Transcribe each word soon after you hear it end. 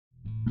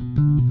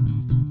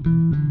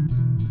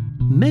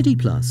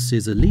Mediplus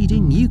is a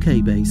leading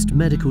UK-based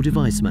medical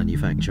device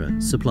manufacturer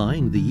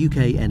supplying the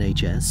UK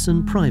NHS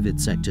and private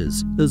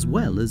sectors, as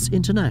well as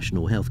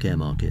international healthcare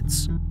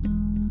markets.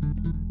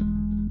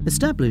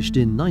 Established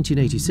in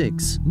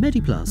 1986,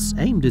 Mediplus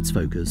aimed its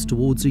focus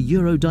towards a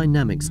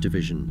urodynamics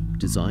division,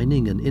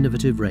 designing an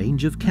innovative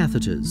range of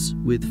catheters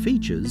with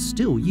features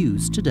still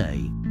used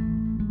today.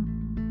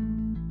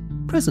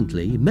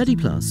 Presently,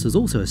 Mediplus has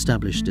also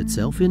established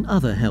itself in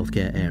other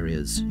healthcare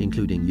areas,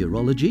 including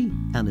urology,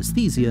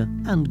 anaesthesia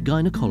and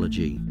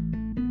gynaecology.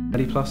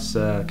 Mediplus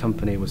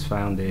company was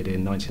founded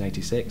in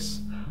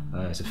 1986.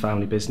 It's a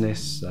family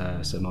business,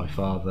 so my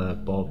father,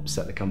 Bob,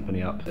 set the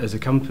company up. As a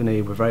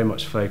company, we're very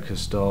much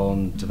focused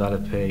on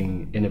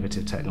developing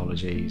innovative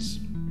technologies.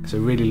 So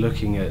really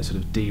looking at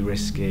sort of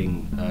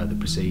de-risking the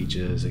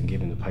procedures and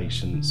giving the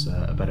patients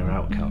a better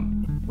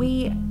outcome.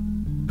 We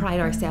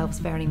pride ourselves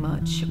very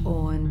much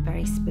on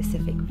very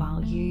specific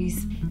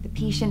values. The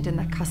patient and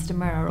the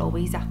customer are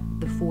always at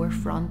the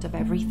forefront of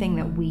everything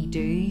that we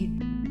do.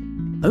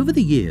 Over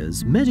the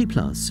years,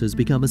 Mediplus has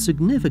become a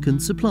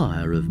significant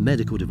supplier of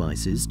medical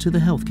devices to the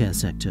healthcare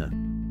sector.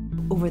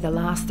 Over the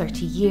last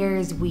 30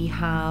 years, we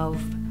have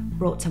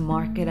brought to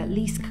market at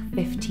least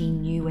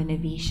 15 new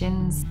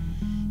innovations.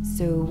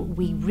 So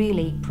we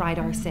really pride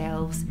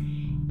ourselves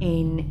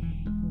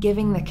in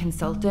giving the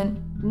consultant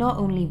not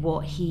only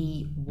what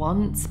he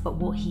wants, but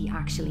what he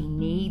actually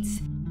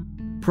needs.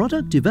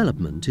 Product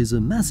development is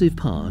a massive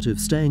part of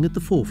staying at the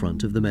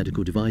forefront of the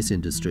medical device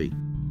industry.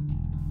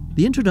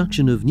 The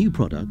introduction of new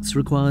products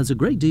requires a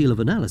great deal of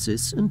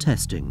analysis and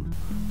testing.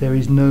 There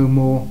is no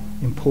more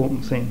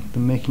important thing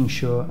than making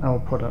sure our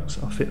products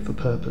are fit for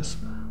purpose.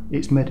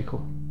 It's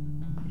medical.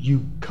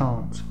 You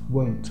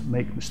won't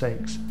make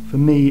mistakes. For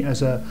me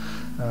as a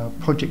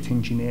project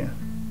engineer,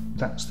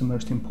 that's the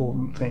most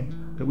important thing,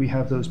 that we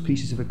have those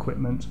pieces of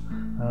equipment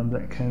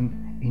that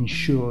can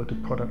ensure the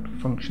product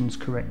functions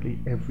correctly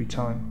every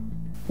time.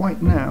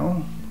 Right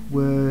now,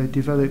 we're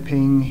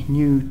developing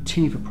new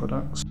TIVA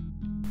products.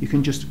 You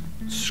can just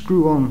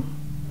screw on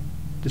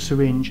the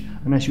syringe,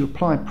 and as you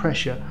apply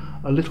pressure,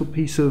 a little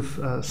piece of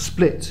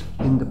split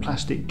in the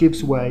plastic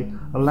gives way,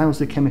 allows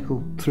the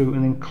chemical through,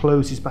 and then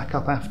closes back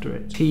up after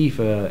it.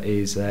 TIVA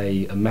is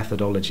a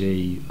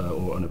methodology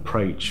or an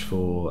approach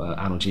for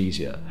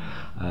analgesia,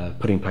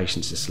 putting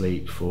patients to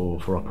sleep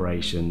for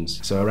operations.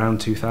 So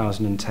around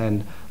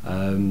 2010,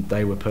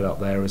 they were put up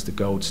there as the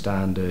gold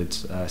standard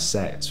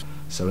set.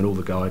 So in all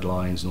the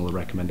guidelines and all the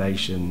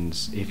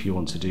recommendations, if you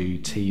want to do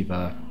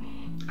TIVA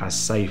as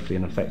safely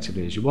and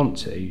effectively as you want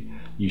to,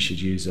 you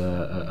should use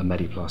a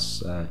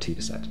Mediplus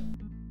TIVA set.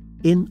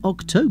 In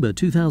October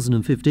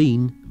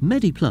 2015,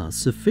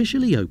 Mediplus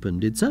officially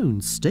opened its own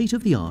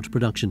state-of-the-art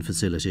production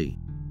facility.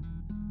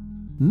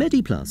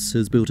 Mediplus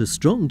has built a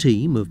strong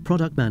team of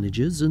product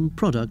managers and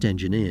product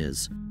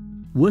engineers.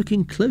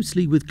 Working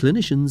closely with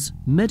clinicians,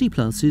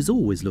 Mediplus is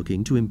always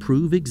looking to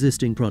improve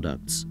existing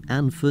products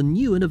and for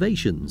new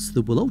innovations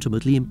that will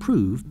ultimately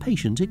improve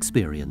patient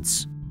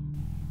experience.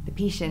 The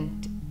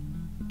patient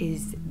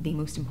is the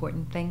most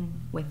important thing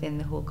within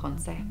the whole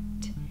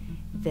concept.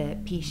 The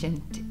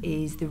patient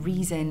is the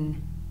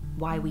reason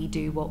why we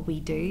do what we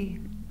do.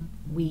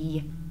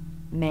 We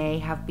may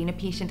have been a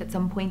patient at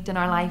some point in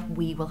our life.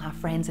 We will have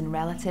friends and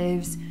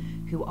relatives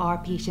who are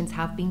patients,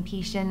 have been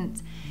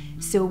patients.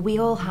 So we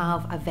all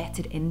have a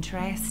vested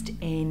interest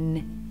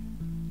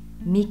in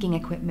making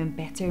equipment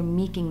better,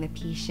 making the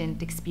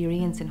patient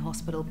experience in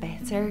hospital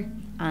better.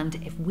 And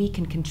if we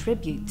can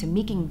contribute to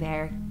making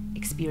their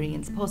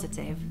experience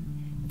positive,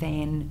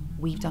 then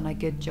we've done a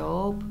good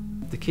job.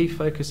 The key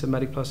focus of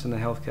Mediplus in the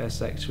healthcare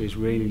sector is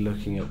really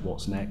looking at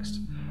what's next.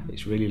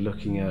 It's really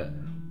looking at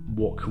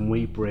what can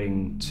we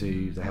bring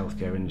to the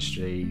healthcare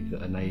industry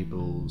that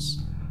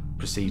enables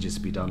procedures to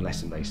be done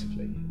less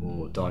invasively,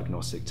 or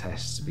diagnostic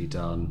tests to be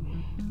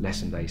done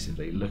less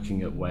invasively,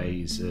 looking at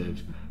ways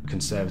of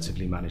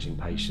conservatively managing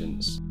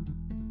patients.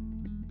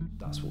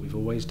 That's what we've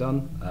always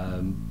done.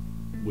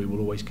 We will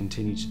always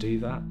continue to do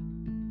that.